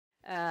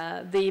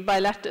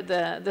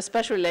The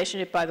special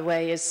relationship, by the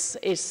way,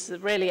 is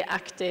really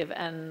active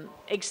and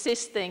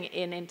existing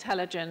in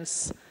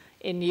intelligence,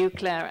 in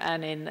nuclear,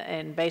 and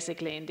in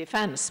basically in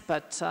defense.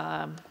 But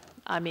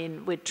I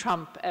mean, with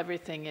Trump,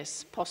 everything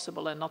is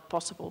possible and not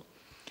possible.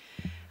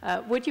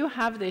 Would you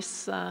have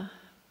this?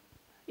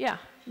 Yeah,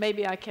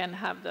 maybe I can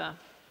have the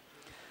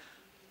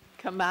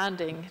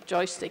commanding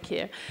joystick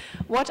here.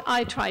 What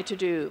I try to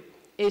do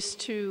is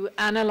to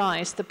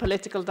analyze the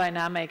political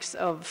dynamics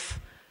of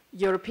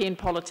European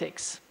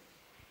politics.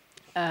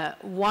 Can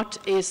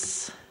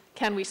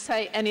we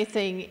say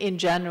anything in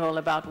general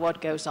about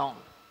what goes on?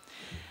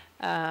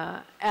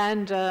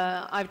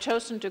 I've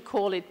chosen to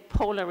call it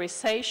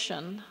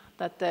polarization,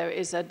 that there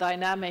is a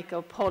dynamic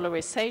of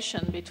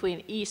polarization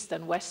between East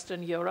and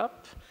Western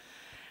Europe,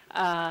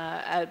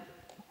 a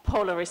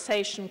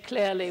polarization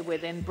clearly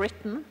within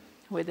Britain,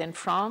 within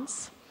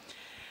France,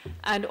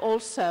 and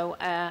also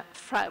a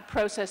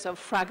process of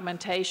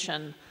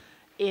fragmentation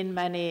in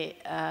many,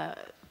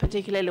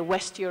 particularly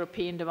West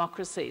European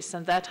democracies,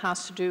 and that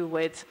has to do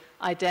with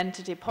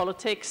identity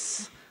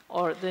politics,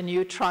 or the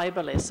new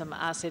tribalism,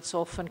 as it's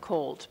often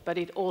called, but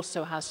it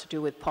also has to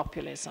do with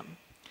populism.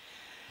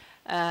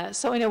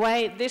 So in a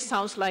way, this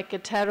sounds like a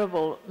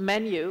terrible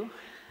menu,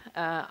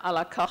 a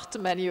la carte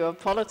menu of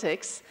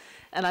politics,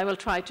 and I will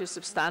try to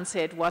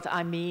substantiate what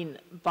I mean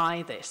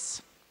by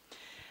this.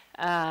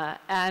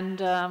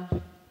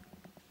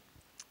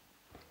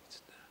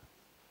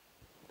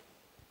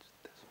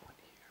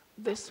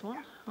 This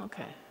one?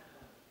 Okay.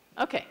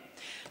 Okay.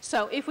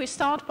 So if we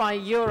start by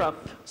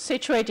Europe,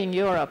 situating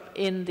Europe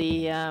in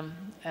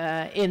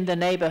the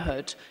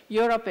neighborhood,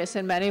 Europe is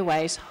in many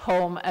ways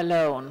home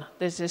alone.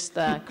 This is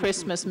the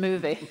Christmas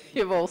movie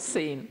you've all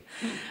seen.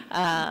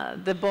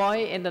 The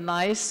boy in the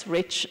nice,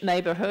 rich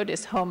neighborhood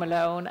is home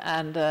alone,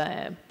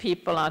 and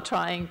people are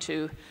trying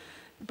to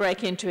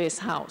break into his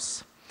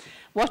house.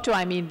 What do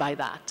I mean by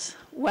that?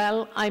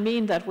 Well, I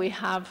mean that we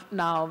have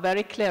now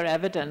very clear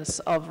evidence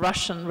of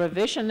Russian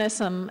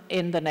revisionism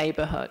in the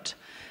neighborhood.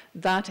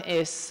 That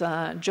is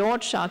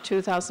Georgia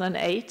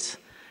 2008,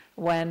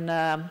 when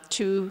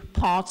 2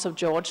 parts of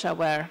Georgia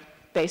were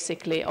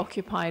basically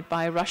occupied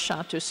by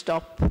Russia to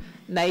stop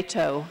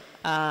NATO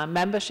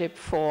membership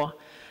for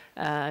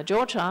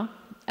Georgia.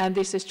 And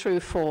this is true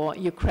for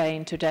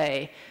Ukraine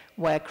today,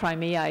 where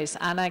Crimea is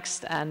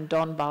annexed and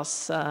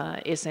Donbass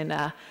is in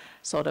a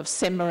sort of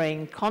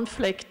simmering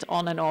conflict,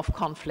 on and off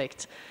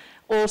conflict,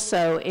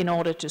 also in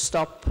order to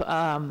stop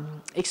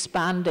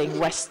expanding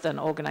Western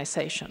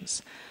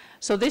organizations.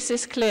 So this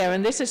is clear,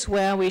 and this is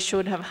where we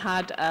should have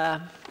had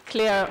a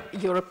clear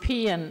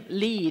European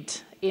lead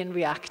in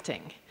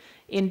reacting,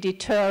 in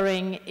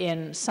deterring,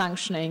 in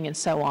sanctioning, and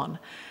so on.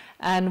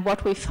 And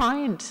what we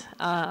find,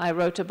 I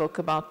wrote a book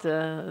about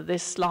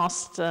this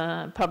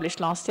published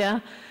last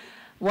year.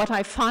 What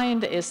I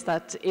find is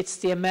that it's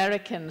the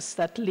Americans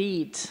that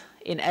lead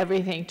in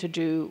everything to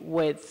do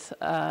with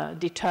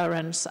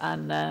deterrence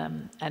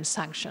and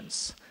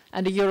sanctions.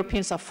 And the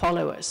Europeans are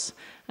followers.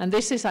 And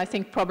this is, I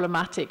think,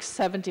 problematic.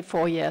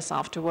 74 years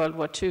after World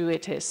War II,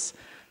 it is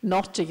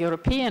not the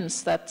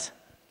Europeans that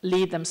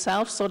lead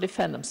themselves or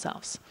defend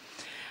themselves.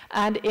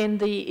 And in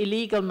the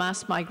illegal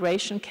mass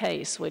migration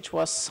case, which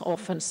was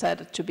often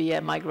said to be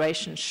a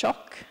migration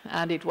shock,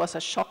 and it was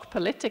a shock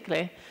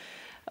politically,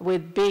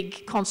 with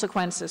big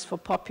consequences for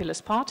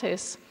populist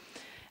parties,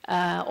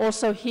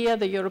 also here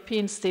the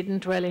Europeans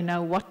didn't really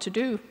know what to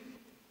do.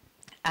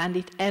 And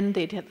it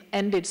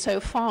ended so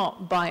far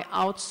by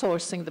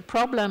outsourcing the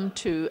problem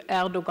to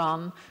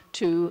Erdogan,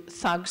 to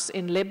thugs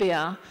in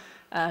Libya,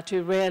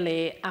 to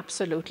really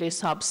absolutely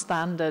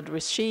substandard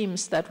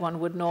regimes that one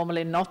would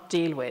normally not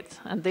deal with.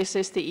 And this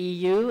is the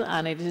EU,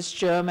 and it is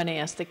Germany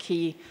as the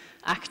key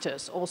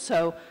actors,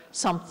 also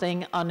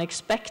something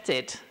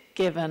unexpected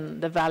given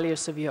the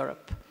values of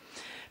Europe.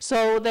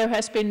 So there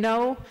has been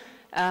no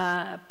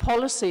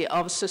policy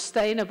of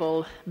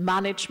sustainable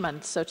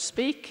management, so to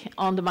speak,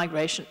 on the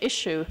migration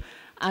issue,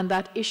 and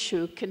that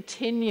issue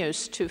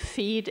continues to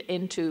feed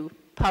into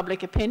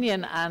public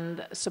opinion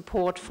and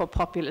support for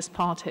populist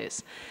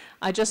parties.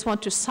 I just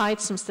want to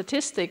cite some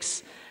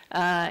statistics.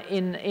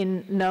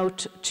 In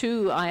note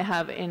 2,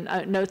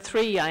 note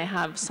 3, I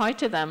have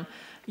cited them.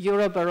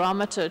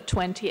 Eurobarometer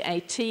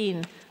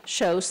 2018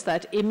 shows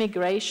that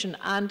immigration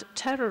and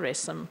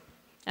terrorism,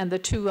 and the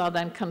two are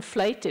then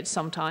conflated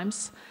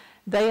sometimes,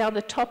 they are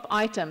the top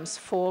items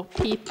for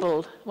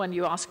people. When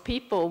you ask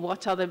people,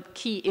 what are the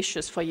key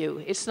issues for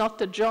you? It's not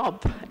the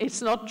job.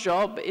 It's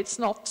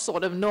not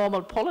sort of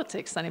normal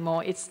politics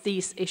anymore. It's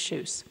these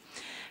issues.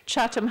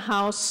 Chatham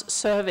House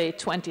survey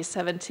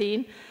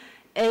 2017,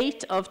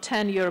 8 of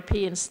 10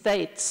 European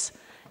states,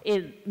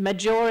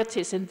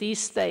 majorities in these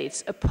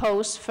states,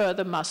 oppose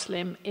further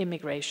Muslim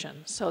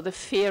immigration. So the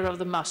fear of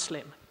the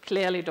Muslim,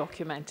 clearly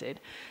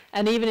documented.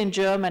 And even in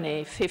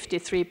Germany,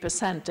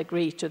 53%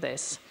 agree to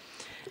this.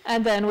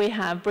 And then we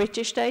have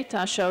British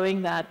data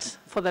showing that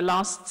for the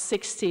last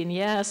 16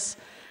 years,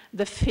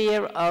 the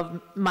fear of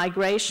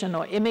migration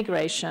or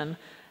immigration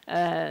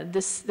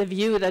the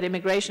view that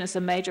immigration is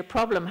a major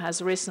problem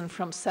has risen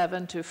from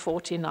 7 to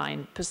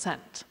 49%.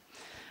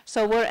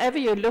 So wherever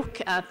you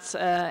look at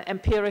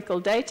empirical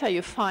data,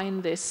 you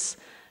find this,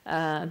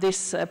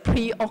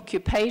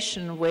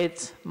 preoccupation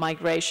with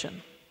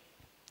migration.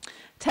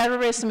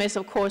 Terrorism is,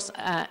 of course,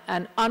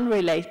 an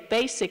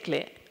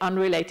basically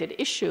unrelated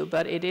issue,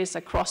 but it is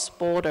a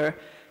cross-border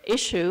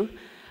issue,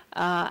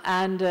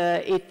 and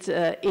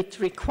it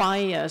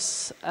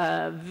requires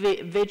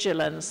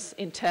vigilance,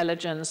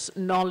 intelligence,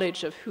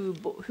 knowledge of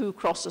who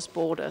crosses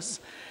borders.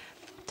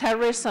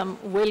 Terrorism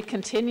will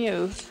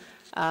continue.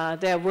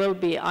 There will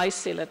be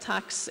ISIL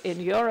attacks in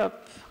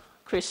Europe.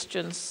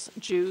 Christians,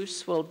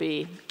 Jews will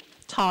be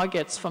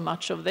targets for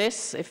much of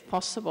this, if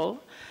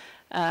possible.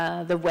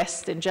 The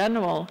West in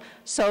general.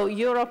 So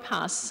Europe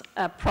has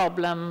a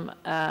problem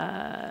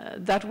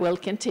that will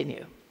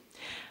continue.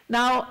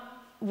 Now,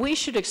 we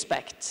should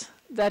expect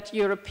that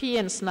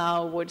Europeans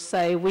now would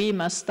say we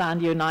must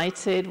stand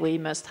united, we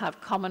must have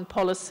common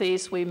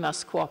policies, we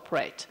must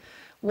cooperate.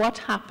 What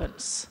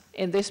happens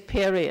in this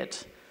period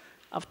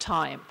of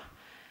time?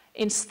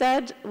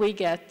 Instead, we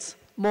get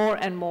more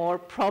and more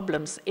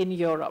problems in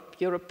Europe.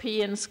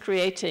 Europeans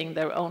creating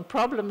their own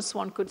problems,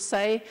 one could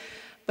say,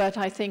 but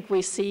I think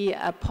we see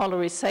a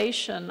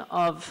polarization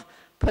of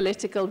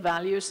political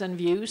values and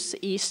views,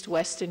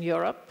 East-West in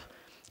Europe,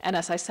 and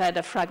as I said,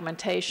 a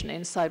fragmentation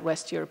inside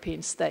West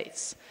European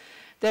states.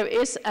 There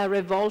is a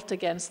revolt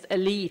against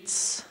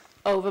elites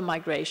over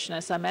migration,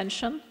 as I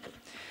mentioned.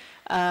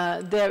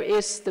 There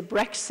is the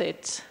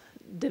Brexit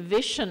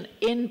division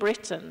in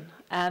Britain,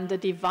 and the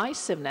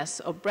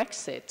divisiveness of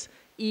Brexit,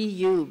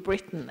 EU,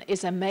 Britain,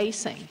 is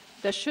amazing.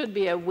 There should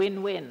be a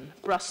win-win.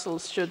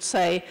 Brussels should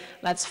say,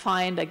 let's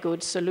find a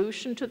good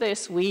solution to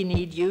this. We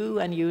need you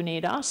and you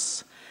need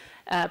us.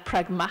 A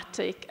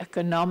pragmatic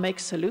economic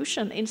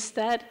solution.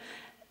 Instead,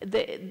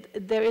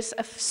 there is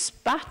a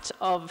spat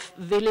of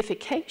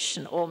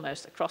vilification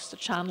almost across the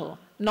channel.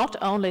 Not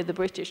only the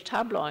British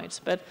tabloids,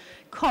 but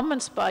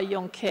comments by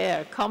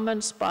Juncker,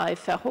 comments by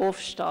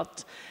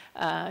Verhofstadt,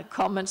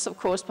 comments, of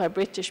course, by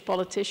British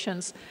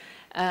politicians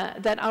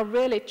that are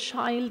really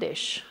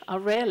childish, are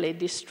really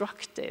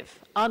destructive,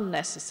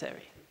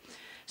 unnecessary.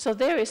 So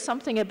there is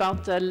something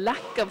about the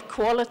lack of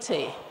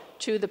quality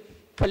to the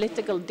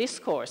political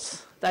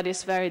discourse that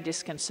is very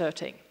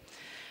disconcerting.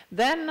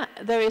 Then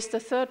there is the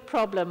third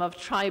problem of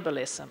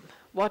tribalism.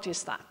 What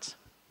is that?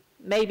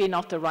 Maybe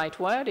not the right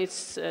word.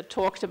 It's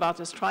talked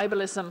about as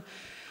tribalism.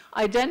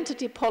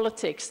 Identity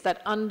politics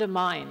that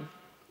undermine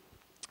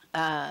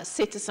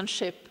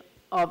citizenship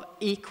of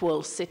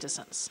equal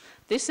citizens.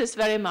 This is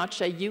very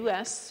much a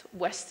US,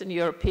 Western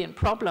European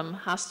problem,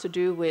 has to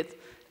do with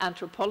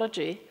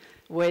anthropology,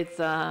 with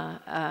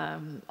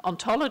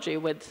ontology,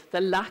 with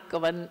the lack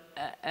of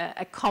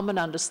a common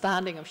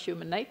understanding of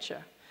human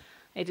nature.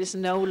 It is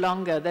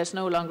there's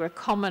no longer a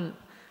common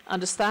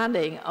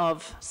understanding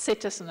of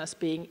citizens as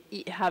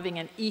having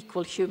an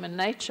equal human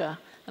nature,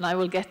 and I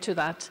will get to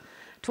that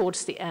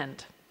towards the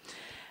end.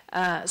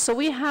 So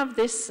we have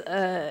this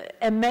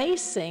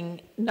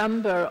amazing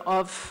number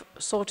of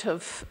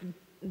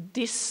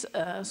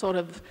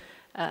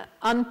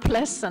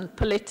unpleasant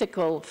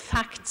political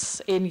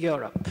facts in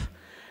Europe.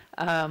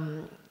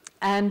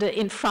 And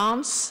in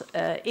France,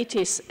 it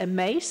is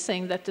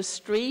amazing that the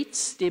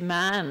streets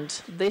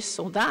demand this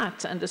or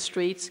that, and the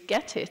streets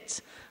get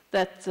it,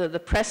 that the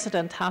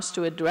president has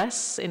to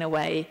address in a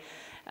way.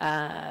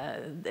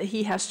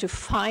 He has to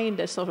find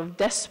a sort of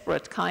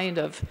desperate kind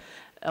of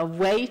a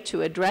way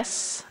to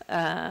address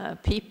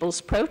people's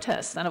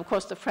protests. And of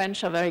course, the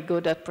French are very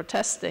good at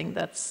protesting.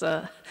 That's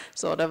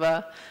sort of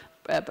a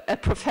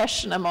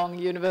profession among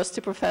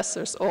university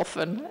professors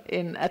often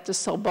at the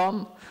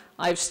Sorbonne.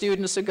 I have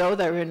students who go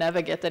there who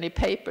never get any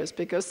papers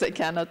because they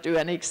cannot do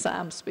any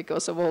exams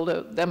because of all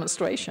the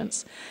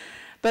demonstrations.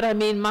 But I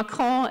mean,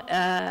 Macron,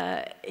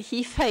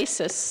 he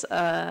faces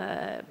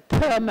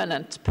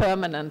permanent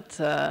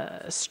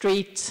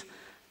street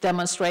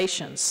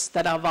demonstrations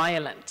that are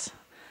violent.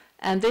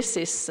 And this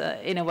is,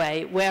 in a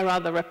way, where are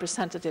the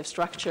representative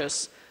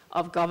structures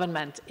of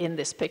government in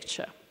this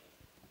picture?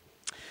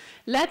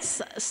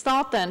 Let's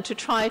start then to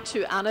try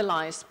to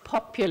analyze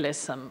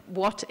populism.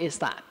 What is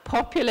that?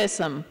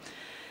 Populism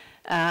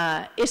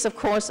is, of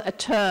course, a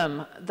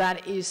term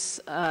that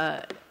is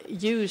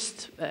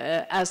used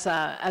as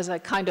a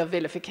kind of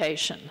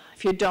vilification.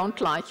 If you don't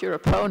like your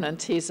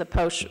opponent, he's a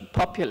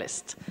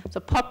populist.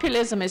 So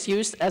populism is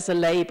used as a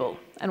label.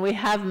 And we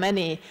have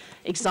many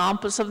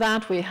examples of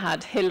that. We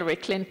had Hillary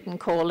Clinton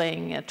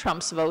calling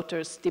Trump's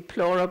voters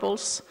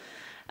deplorables.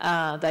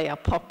 They are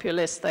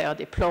populists, they are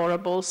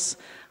deplorables.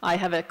 I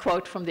have a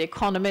quote from The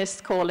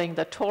Economist calling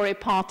the Tory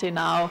party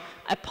now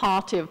a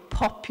party of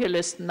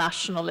populist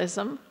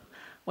nationalism,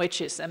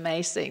 which is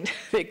amazing.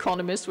 The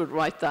Economist would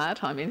write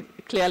that. I mean,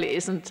 it clearly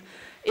isn't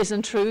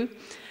true.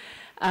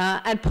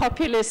 And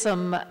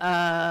populism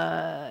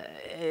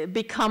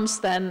becomes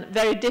then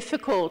very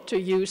difficult to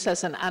use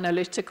as an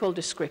analytical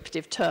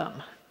descriptive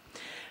term.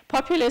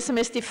 Populism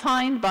is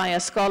defined by a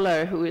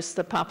scholar who is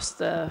perhaps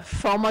the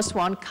foremost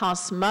one,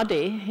 Cas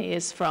Muddy. He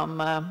is from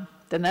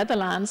the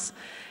Netherlands.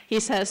 He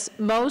says,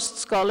 most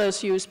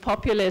scholars use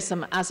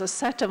populism as a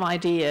set of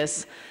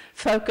ideas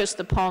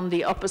focused upon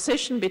the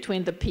opposition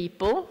between the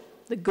people,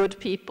 the good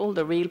people,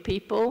 the real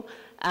people,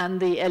 and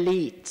the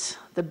elite,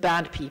 the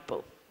bad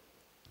people.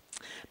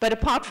 But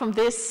apart from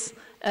this,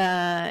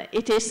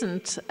 it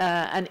isn't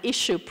an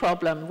issue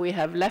problem. We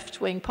have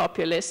left-wing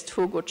populists,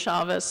 Hugo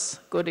Chavez,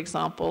 good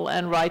example,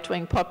 and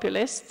right-wing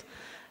populists.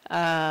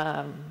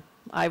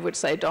 I would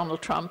say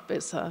Donald Trump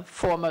is a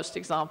foremost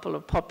example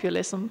of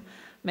populism.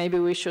 Maybe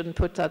we shouldn't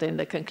put that in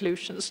the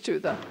conclusions to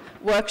the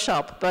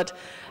workshop, but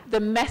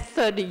the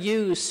method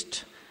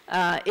used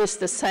is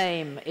the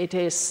same. It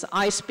is,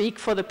 I speak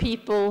for the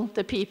people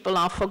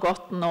are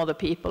forgotten, or the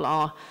people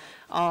are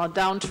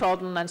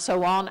downtrodden, and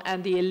so on,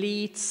 and the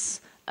elites,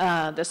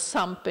 the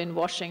sump in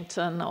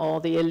Washington, or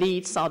the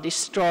elites are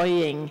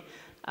destroying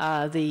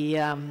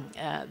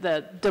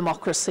the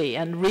democracy.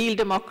 And real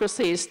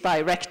democracy is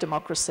direct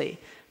democracy,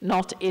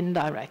 not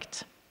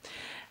indirect.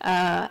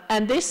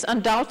 And this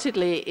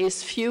undoubtedly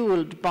is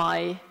fueled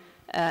by,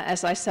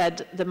 as I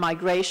said, the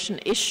migration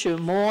issue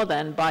more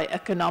than by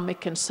economic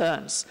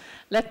concerns.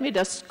 Let me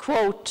just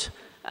quote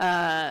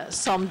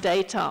some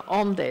data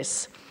on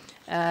this.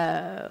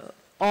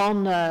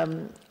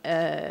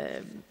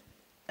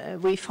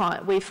 We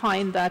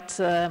find that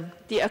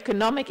the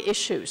economic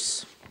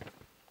issues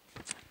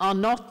are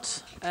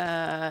not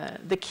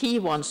the key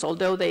ones,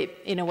 although they,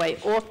 in a way,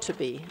 ought to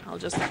be. I'll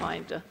just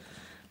find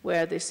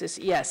where this is.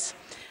 Yes.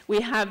 We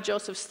have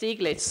Joseph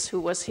Stiglitz, who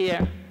was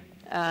here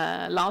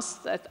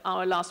at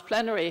our last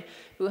plenary,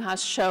 who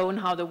has shown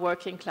how the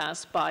working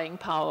class buying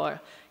power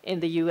in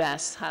the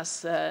US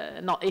has,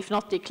 if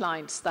not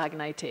declined,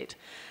 stagnated.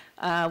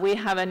 We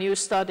have a new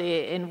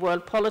study in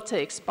World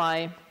Politics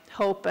by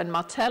Hope and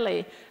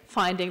Matlary,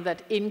 finding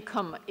that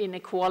income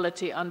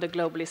inequality under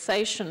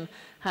globalization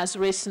has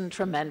risen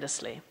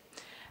tremendously,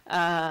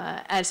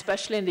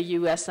 especially in the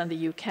US and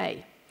the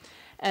UK.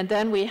 And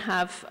then we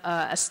have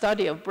a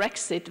study of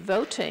Brexit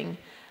voting,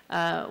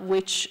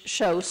 which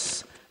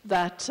shows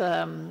that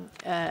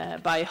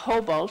by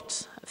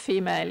Hobart, a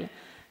female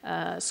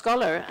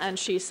scholar, and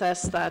she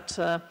says that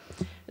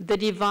the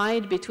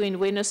divide between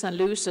winners and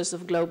losers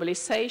of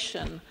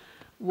globalization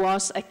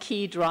was a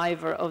key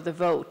driver of the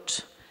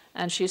vote.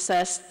 And she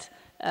says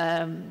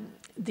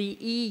the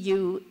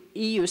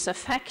EU's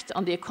effect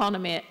on the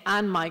economy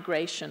and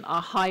migration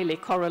are highly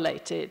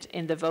correlated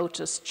in the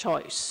voters'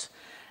 choice.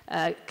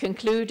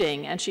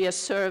 Concluding, and she has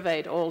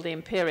surveyed all the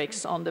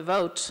empirics on the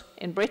vote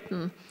in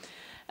Britain,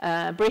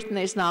 Britain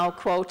is now,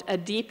 quote, a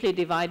deeply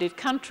divided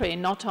country,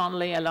 not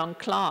only along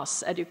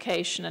class,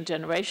 education, and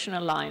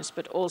generational lines,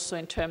 but also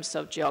in terms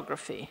of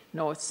geography,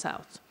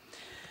 north-south.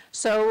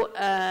 So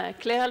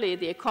clearly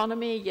the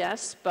economy,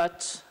 yes,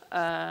 but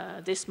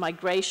this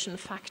migration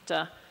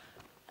factor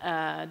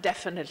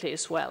definitely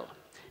as well.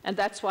 And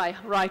that's why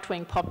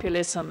right-wing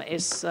populism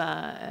is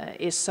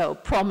so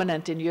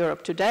prominent in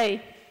Europe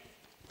today,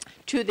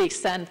 to the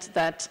extent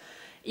that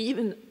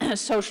even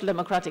social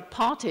democratic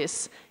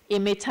parties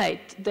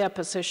imitate their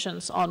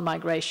positions on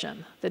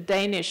migration. The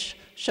Danish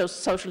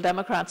Social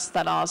Democrats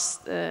that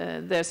asked,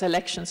 there's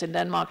elections in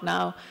Denmark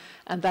now,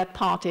 and that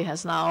party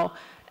has now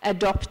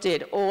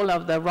adopted all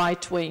of the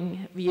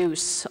right-wing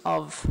views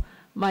of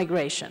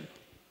migration.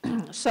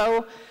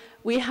 So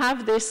we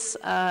have this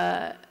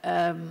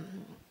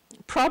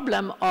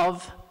problem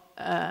of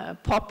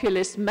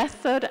populist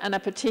method and a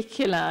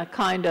particular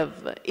kind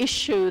of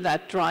issue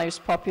that drives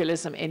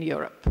populism in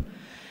Europe.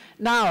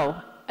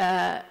 Now,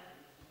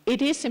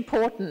 it is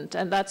important,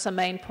 and that's a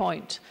main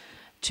point,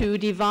 to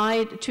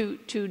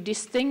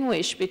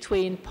distinguish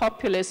between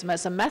populism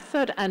as a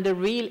method and the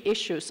real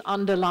issues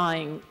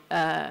underlying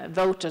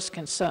voters'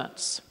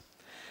 concerns.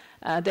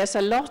 There's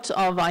a lot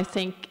of, I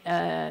think,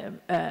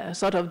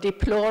 sort of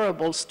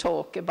deplorables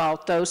talk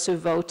about those who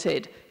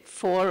voted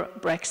for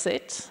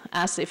Brexit,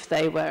 as if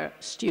they were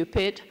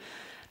stupid,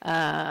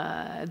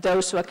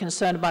 those who are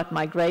concerned about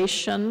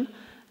migration,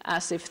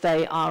 as if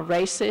they are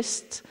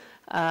racist.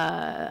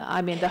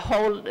 I mean,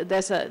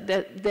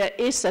 there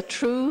is a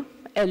true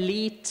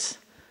elite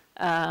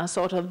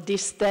sort of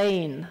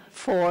disdain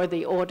for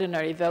the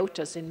ordinary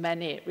voters in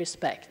many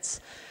respects.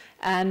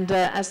 And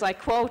as I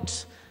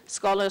quote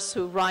scholars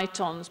who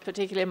write on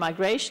particularly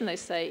migration, they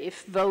say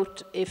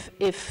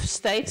if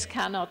states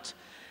cannot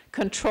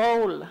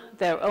control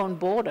their own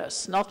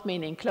borders, not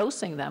meaning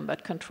closing them,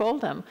 but control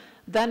them,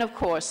 then of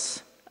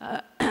course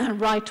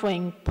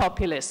right-wing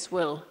populists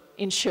will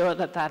ensure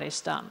that that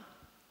is done.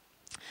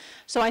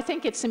 So I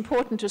think it's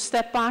important to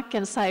step back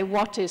and say,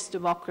 what is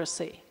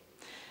democracy?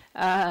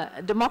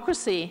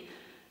 Democracy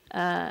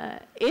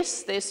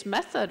is this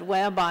method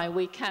whereby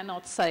we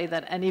cannot say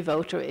that any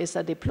voter is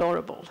a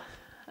deplorable.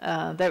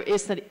 There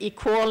is an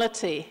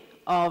equality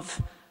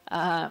of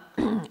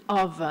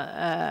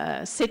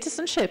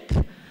citizenship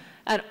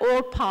And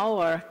all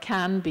power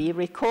can be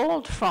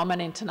recalled from an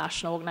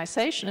international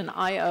organization, an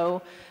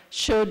IO,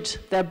 should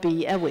there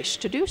be a wish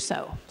to do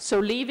so. So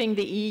leaving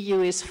the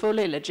EU is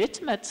fully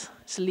legitimate.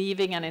 It's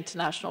leaving an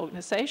international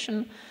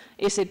organization.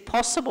 Is it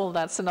possible?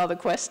 That's another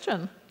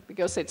question,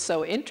 because it's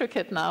so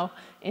intricate now,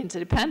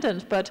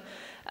 interdependent. But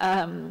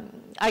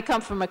I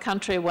come from a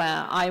country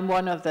where I'm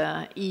one of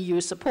the EU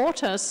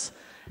supporters,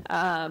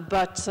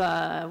 but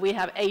we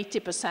have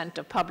 80%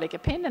 of public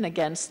opinion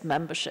against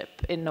membership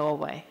in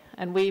Norway,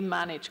 and we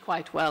manage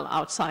quite well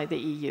outside the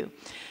EU.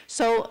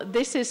 So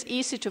this is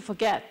easy to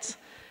forget,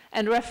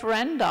 and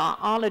referenda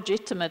are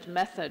legitimate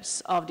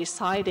methods of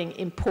deciding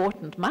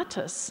important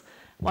matters.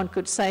 One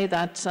could say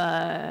that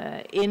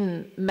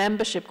in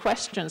membership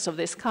questions of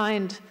this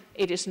kind,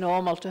 it is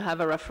normal to have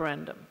a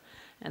referendum.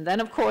 And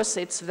then, of course,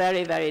 it's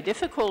very, very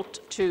difficult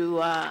to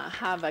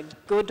have a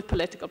good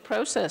political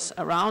process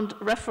around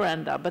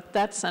referenda, but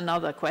that's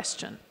another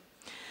question.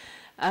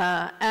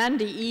 And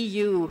the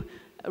EU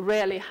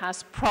really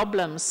has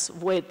problems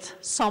with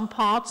some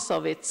parts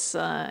of its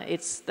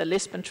the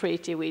Lisbon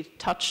Treaty. We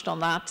touched on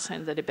that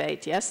in the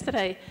debate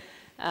yesterday,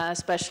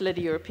 especially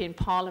the European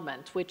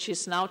Parliament, which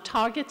is now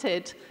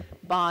targeted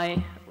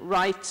by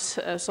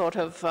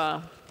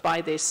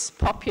by this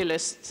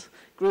populist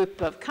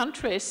group of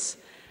countries.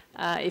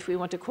 If we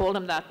want to call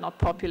them that, not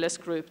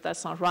populist group,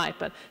 that's not right,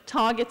 but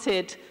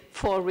targeted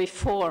for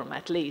reform,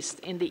 at least,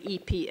 in the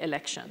EP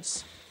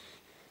elections.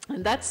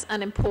 And that's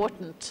an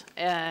important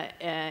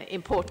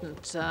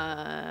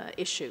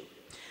issue.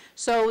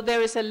 So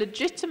there is a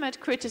legitimate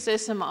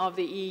criticism of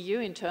the EU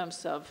in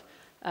terms of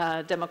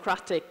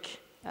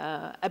democratic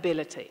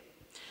ability.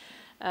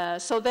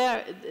 So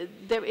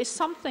there is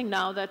something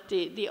now that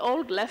the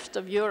old left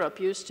of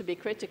Europe used to be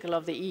critical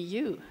of the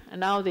EU, and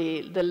now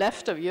the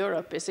left of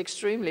Europe is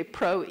extremely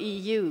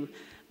pro-EU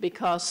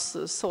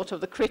because sort of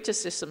the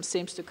criticism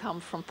seems to come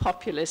from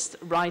populist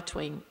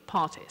right-wing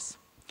parties.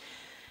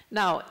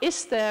 Now,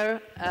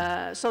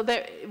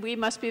 we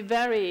must be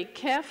very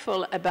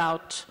careful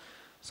about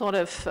sort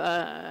of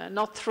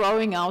not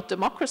throwing out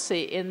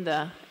democracy in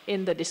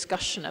the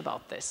discussion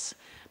about this,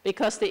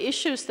 because the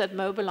issues that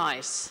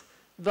mobilize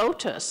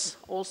voters,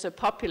 also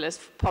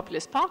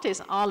populist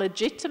parties, are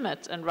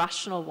legitimate and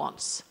rational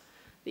ones.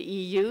 The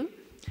EU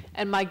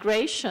and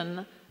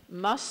migration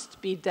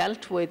must be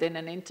dealt with in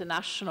an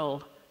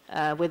international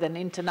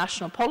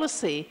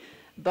policy,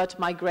 but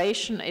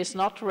migration is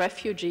not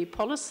refugee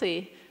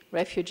policy.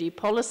 Refugee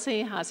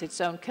policy has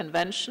its own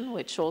convention,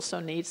 which also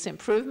needs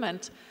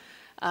improvement,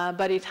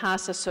 but it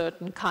has a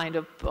certain kind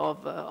of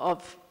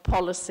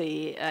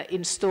policy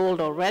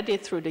installed already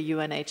through the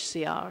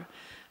UNHCR.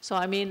 So,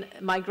 I mean,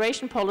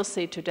 migration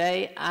policy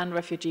today and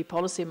refugee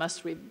policy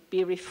must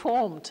be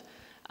reformed,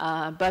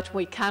 but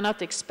we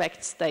cannot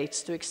expect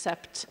states to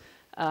accept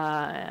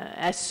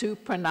a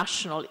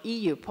supranational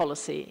EU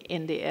policy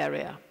in the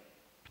area.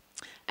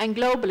 And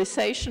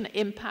globalization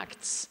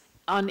impacts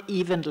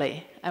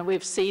unevenly, and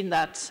we've seen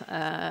that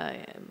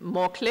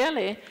more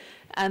clearly,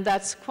 and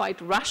that's quite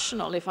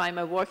rational. If I'm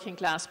a working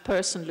class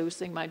person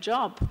losing my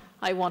job,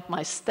 I want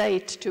my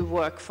state to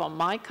work for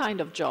my kind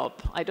of job.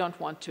 I don't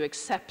want to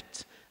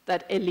accept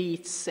that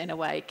elites, in a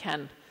way,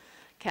 can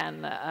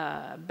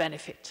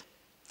benefit.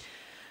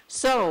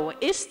 So,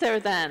 is there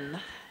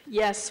then,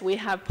 yes, we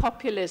have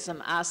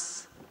populism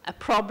as a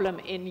problem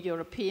in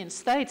European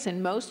states,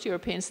 in most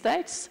European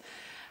states.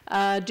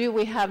 Do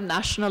we have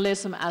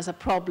nationalism as a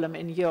problem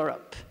in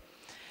Europe?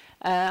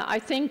 I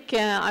think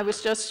I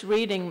was just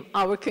reading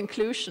our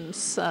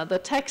conclusions, the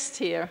text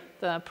here,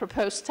 the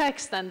proposed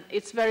text, and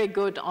it's very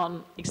good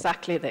on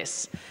exactly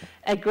this.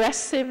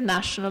 Aggressive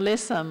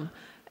nationalism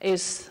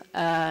is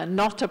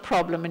not a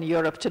problem in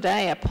Europe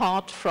today,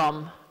 apart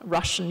from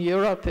Russian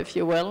Europe, if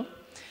you will.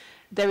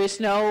 There is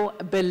no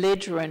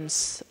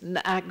belligerence,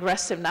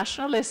 aggressive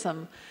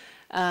nationalism,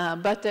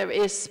 but there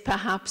is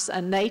perhaps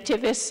a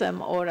nativism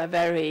or a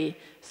very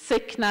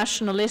thick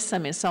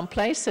nationalism in some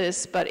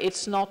places, but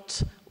it's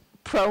not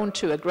prone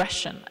to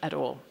aggression at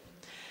all.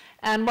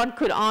 And one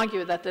could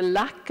argue that the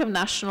lack of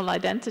national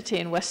identity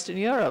in Western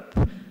Europe,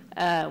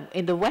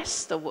 in the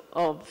west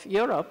of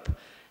Europe,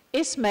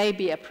 is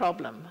maybe a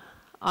problem.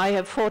 I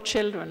have 4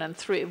 children, and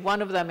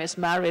one of them is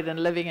married and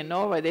living in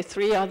Norway. The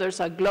 3 others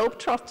are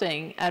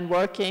globetrotting and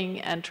working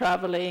and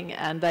traveling,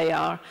 and they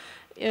are,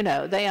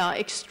 they are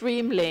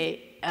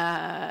extremely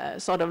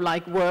sort of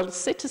like world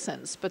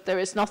citizens, but there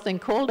is nothing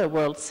called a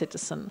world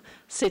citizen.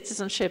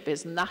 Citizenship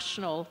is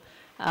national.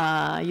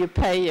 You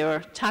pay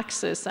your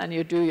taxes and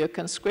you do your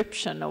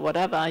conscription or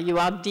whatever. You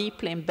are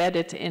deeply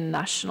embedded in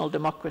national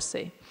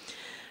democracy.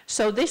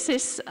 So this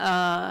is,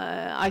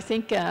 I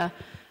think,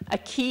 a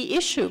key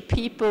issue.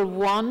 People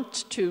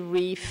want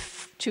to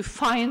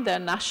find their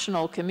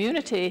national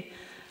community,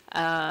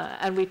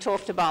 and we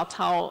talked about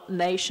how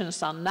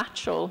nations are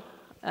natural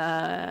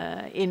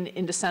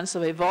in the sense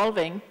of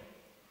evolving,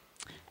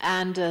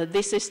 and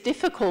this is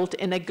difficult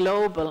in a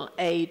global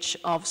age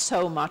of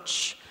so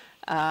much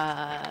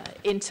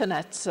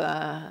internet,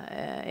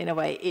 in a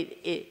way,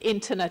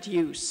 internet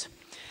use.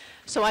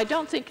 So I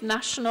don't think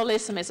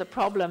nationalism is a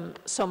problem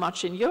so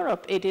much in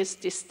Europe. It is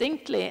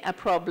distinctly a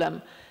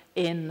problem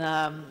in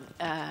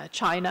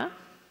China.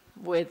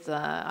 With,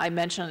 I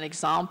mentioned an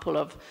example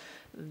of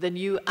the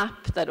new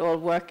app that all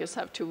workers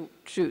have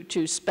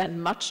to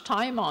spend much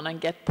time on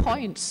and get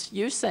points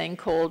using,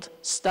 called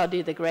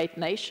Study the Great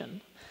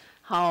Nation.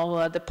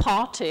 How the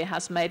party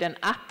has made an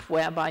app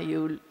whereby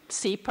you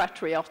see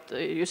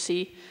you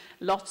see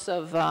lots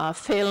of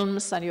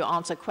films and you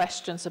answer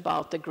questions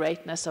about the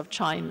greatness of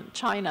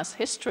China's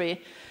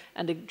history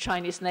and the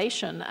Chinese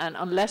nation, and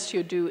unless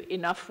you do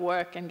enough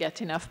work and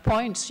get enough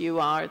points, you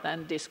are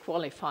then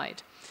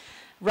disqualified.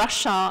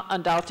 Russia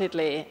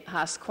undoubtedly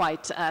has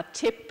quite a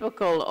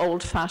typical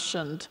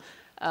old-fashioned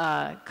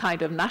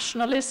kind of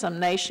nationalism,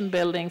 nation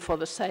building for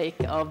the sake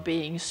of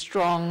being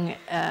strong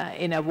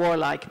in a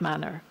warlike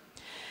manner.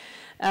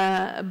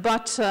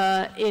 But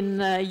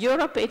in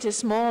Europe, it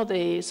is more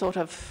the sort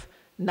of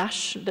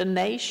the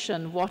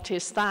nation. What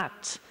is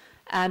that?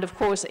 And of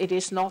course, it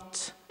is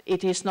not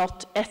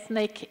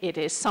ethnic. It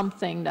is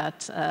something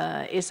that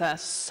is a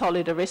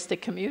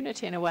solidaristic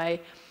community in a way.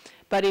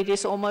 But it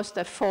is almost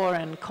a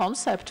foreign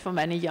concept for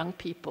many young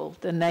people,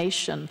 the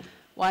nation.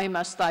 Why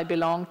must I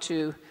belong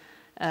to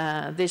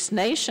this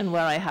nation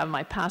where I have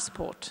my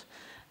passport?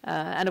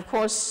 And of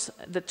course,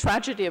 the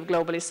tragedy of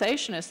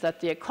globalization is that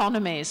the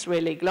economy is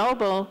really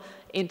global,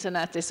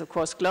 internet is of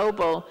course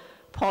global,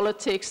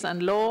 politics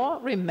and law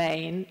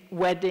remain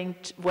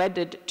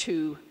wedded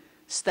to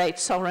state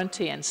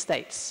sovereignty and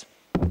states.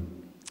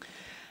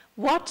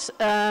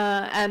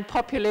 And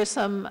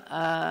populism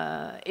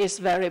is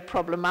very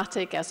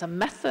problematic as a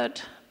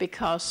method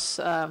because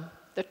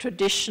the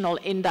traditional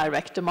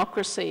indirect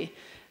democracy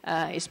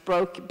is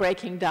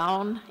breaking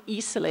down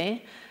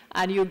easily,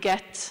 and you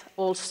get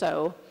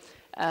also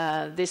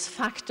this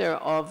factor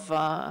of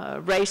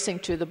racing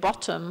to the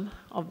bottom,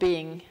 of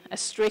being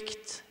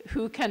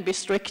who can be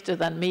stricter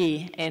than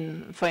me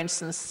in, for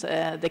instance,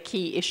 the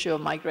key issue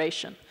of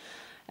migration.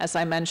 As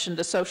I mentioned,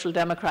 the Social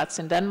Democrats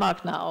in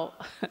Denmark now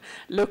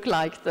look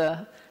like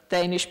the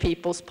Danish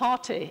People's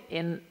Party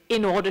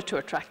in order to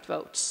attract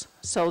votes.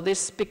 So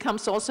this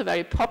becomes also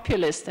very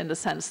populist in the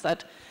sense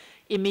that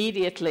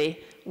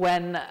immediately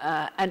when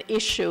an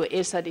issue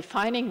is a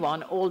defining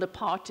one, all the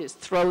parties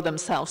throw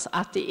themselves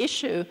at the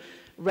issue,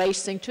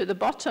 racing to the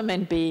bottom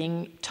and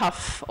being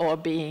tough or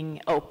being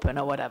open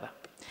or whatever.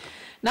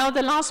 Now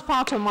the last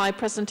part of my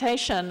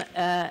presentation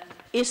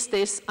is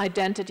this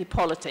identity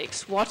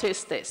politics. What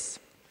is this?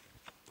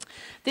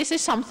 This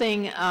is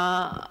something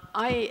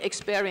I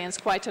experience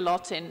quite a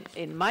lot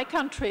in my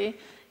country.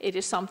 It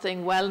is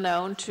something well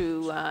known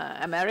to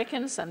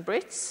Americans and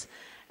Brits.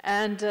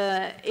 And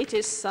it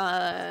is,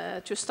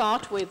 to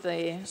start with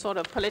the sort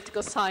of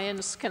political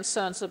science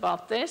concerns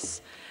about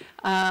this,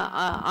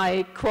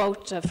 I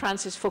quote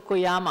Francis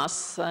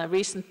Fukuyama's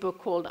recent book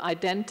called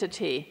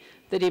Identity,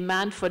 The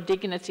Demand for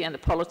Dignity and the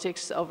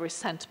Politics of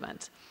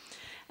Resentment.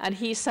 And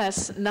he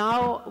says,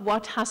 now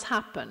what has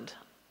happened?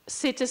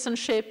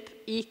 Citizenship,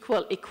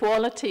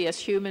 equality as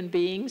human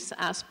beings,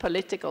 as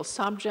political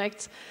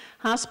subjects,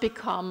 has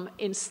become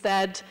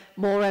instead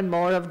more and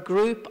more of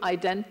group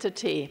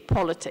identity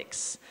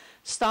politics,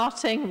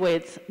 starting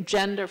with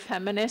gender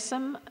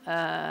feminism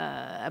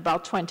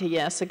about 20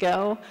 years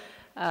ago.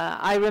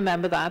 I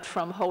remember that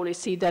from Holy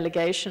See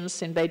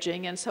delegations in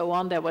Beijing and so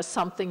on. There was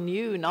something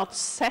new, not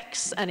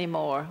sex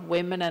anymore,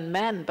 women and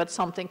men, but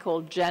something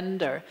called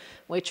gender,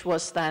 which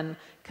was then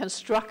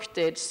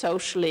constructed,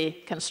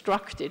 socially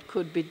constructed,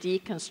 could be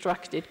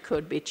deconstructed,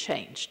 could be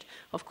changed.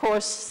 Of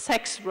course,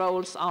 sex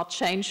roles are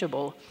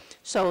changeable,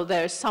 so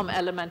there's some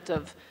element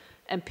of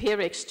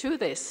empirics to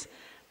this.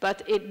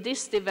 But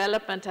this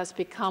development has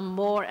become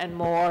more and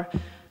more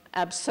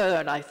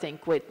absurd, I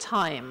think, with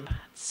time.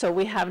 So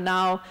we have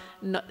now,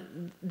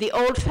 the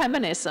old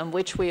feminism,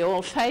 which we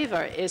all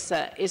favor,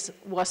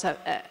 was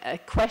a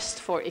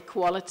quest for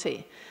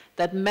equality,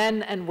 that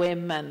men and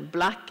women,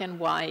 black and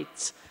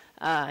white,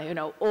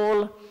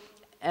 all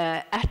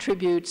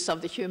attributes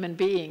of the human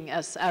being,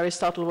 as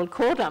Aristotle would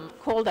call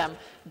them,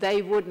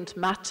 they wouldn't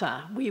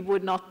matter. We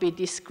would not be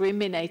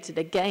discriminated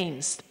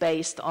against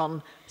based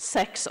on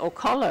sex or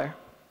color.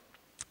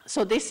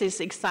 So this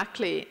is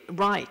exactly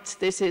right.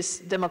 This is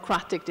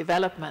democratic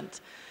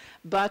development.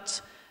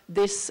 But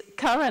this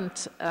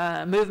current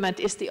movement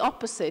is the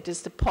opposite,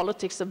 is the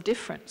politics of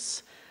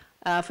difference.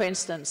 For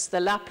instance, the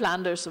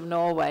Laplanders of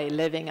Norway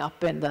living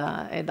up in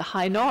the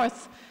high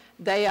north,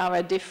 they are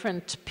a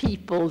different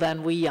people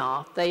than we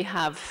are. They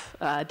have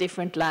a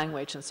different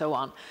language and so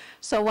on.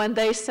 So when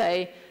they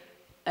say,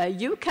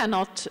 you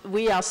cannot,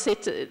 we are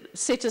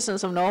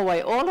citizens of Norway,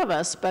 all of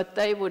us, but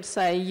they would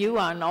say you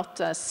are not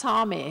a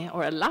Sami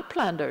or a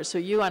Laplander, so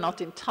you are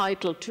not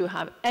entitled to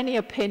have any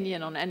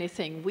opinion on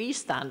anything we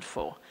stand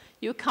for.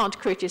 You can't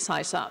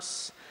criticize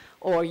us.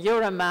 Or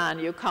you're a man,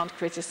 you can't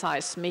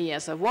criticize me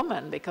as a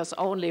woman, because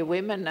only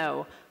women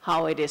know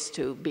how it is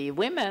to be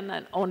women,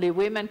 and only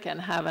women can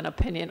have an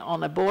opinion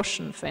on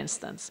abortion, for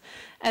instance,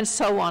 and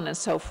so on and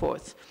so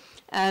forth.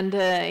 And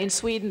in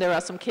Sweden, there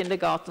are some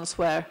kindergartens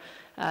where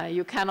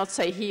you cannot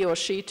say he or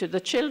she to the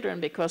children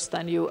because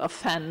then you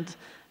offend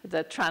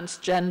the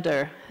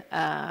transgender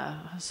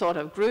sort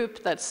of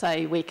group that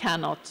say we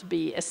cannot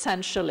be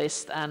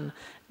essentialist and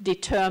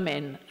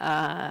determine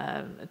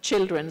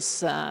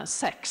children's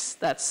sex.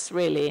 That's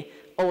really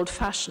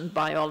old-fashioned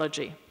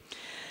biology.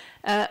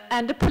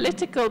 And the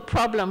political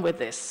problem with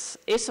this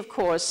is, of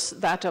course,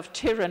 that of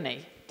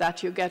tyranny,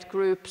 that you get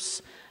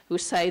groups who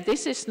say,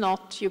 this is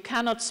not, you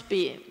cannot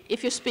speak,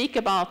 if you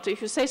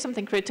say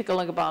something critical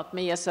about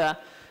me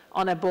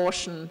on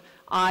abortion,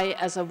 I,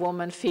 as a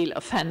woman, feel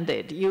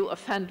offended. You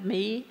offend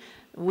me.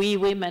 We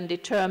women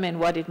determine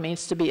what it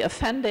means to be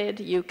offended.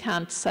 You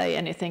can't say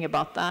anything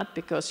about that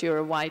because you're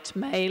a white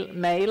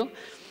male,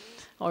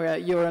 or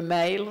you're a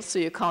male, so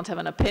you can't have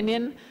an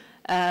opinion.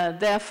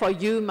 Therefore,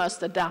 you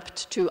must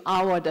adapt to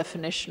our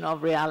definition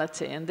of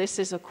reality. And this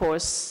is, of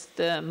course,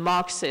 the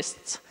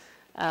Marxist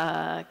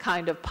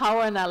kind of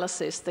power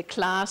analysis. The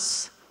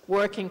class,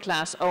 working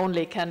class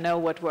only, can know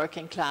what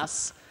working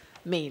class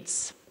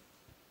means.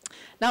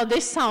 Now,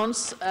 this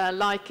sounds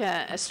like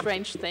a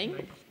strange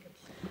thing,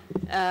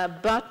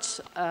 but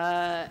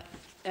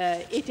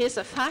it is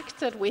a fact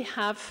that we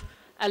have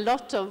a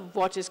lot of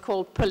what is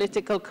called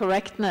political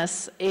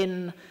correctness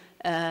in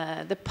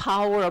the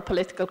power of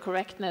political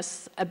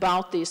correctness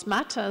about these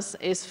matters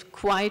is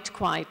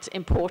quite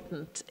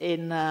important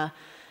in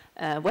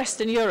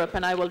Western Europe.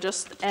 And I will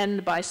just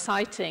end by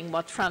citing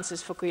what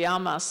Francis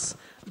Fukuyama's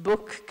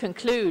book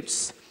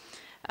concludes.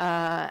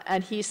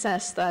 And he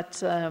says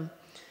that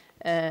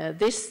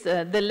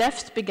the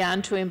left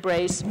began to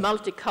embrace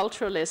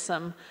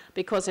multiculturalism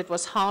because it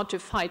was hard to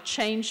fight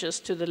changes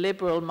to the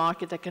liberal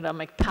market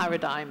economic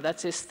paradigm.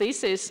 That's his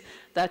thesis,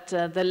 that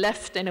the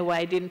left, in a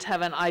way, didn't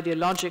have an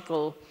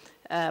ideological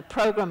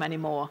program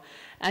anymore.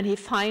 And he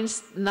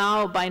finds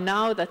by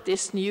now that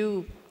this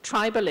new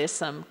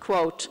tribalism,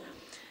 quote,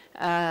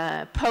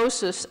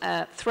 poses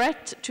a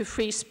threat to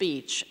free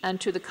speech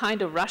and to the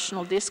kind of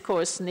rational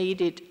discourse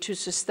needed to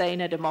sustain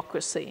a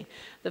democracy.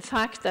 The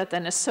fact that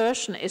an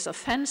assertion is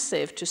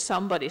offensive to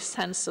somebody's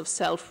sense of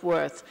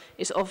self-worth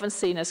is often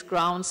seen as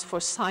grounds for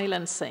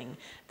silencing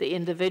the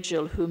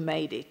individual who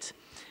made it.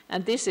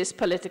 And this is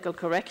political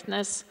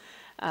correctness,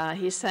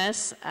 he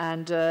says,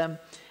 and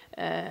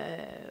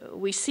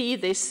we see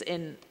this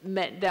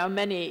there are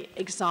many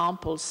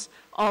examples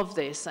of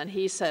this, and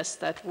he says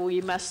that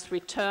we must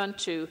return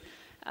to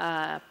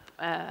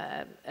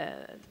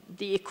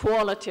the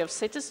equality of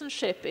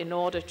citizenship in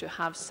order to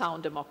have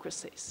sound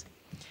democracies.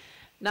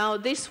 Now,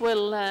 this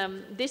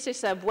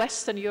is a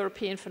Western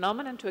European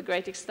phenomenon to a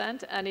great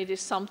extent, and it is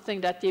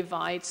something that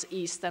divides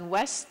East and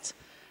West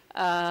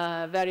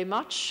very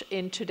much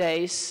in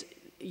today's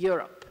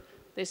Europe.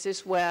 This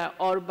is where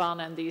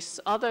Orban and these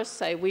others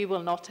say we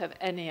will not have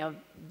any of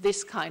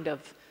this kind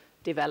of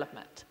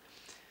development.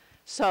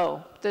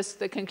 So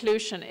the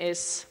conclusion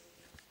is,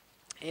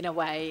 in a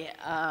way,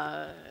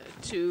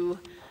 to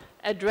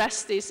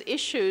address these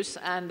issues,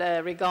 and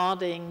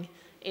regarding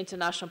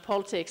international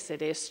politics,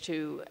 it is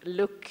to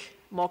look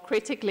more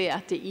critically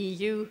at the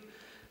EU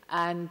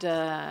and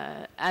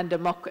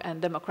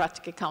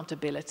democratic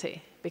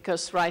accountability,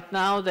 because right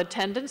now the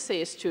tendency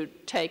is to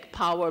take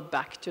power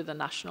back to the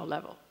national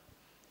level.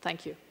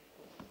 Thank you.